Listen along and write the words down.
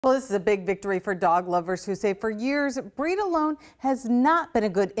Well, this is a big victory for dog lovers who say for years, breed alone has not been a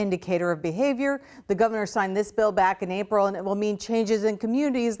good indicator of behavior. The governor signed this bill back in April, and it will mean changes in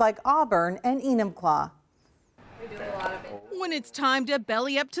communities like Auburn and Enumclaw. When it's time to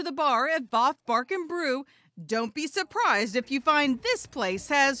belly up to the bar at Voff Bark and Brew, don't be surprised if you find this place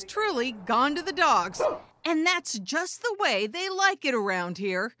has truly gone to the dogs. And that's just the way they like it around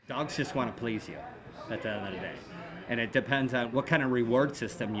here. Dogs just want to please you at the end of the day. And it depends on what kind of reward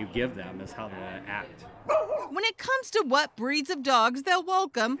system you give them is how they act. When it comes to what breeds of dogs they'll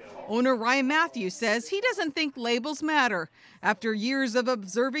welcome, owner Ryan Matthews says he doesn't think labels matter. After years of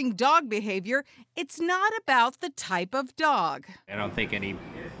observing dog behavior, it's not about the type of dog. I don't think any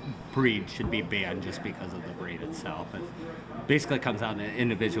breed should be banned just because of the breed itself. It basically comes down to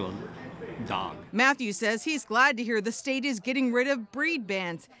individual dog. Matthews says he's glad to hear the state is getting rid of breed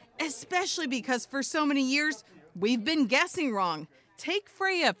bans, especially because for so many years, we've been guessing wrong. Take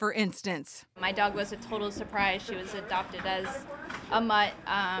Freya, for instance. My dog was a total surprise. She was adopted as a mutt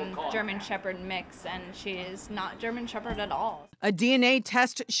German Shepherd mix, and she is not German Shepherd at all. A DNA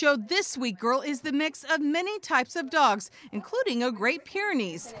test showed this sweet girl is the mix of many types of dogs, including a Great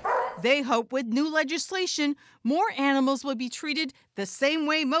Pyrenees. They hope with new legislation, more animals will be treated the same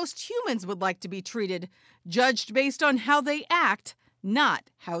way most humans would like to be treated, judged based on how they act, not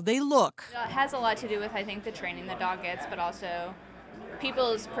how they look. It has a lot to do with, I think, the training the dog gets, but also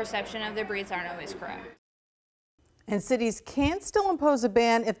people's perception of their breeds aren't always correct. And cities can still impose a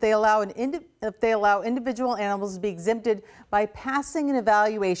ban if they allow individual animals to be exempted by passing an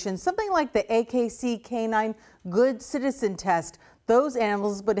evaluation, something like the AKC Canine Good Citizen Test. Those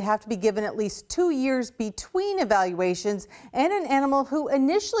animals would have to be given at least 2 years between evaluations, and an animal who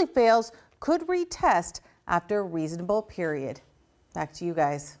initially fails could retest after a reasonable period. Back to you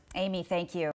guys. Amy, thank you.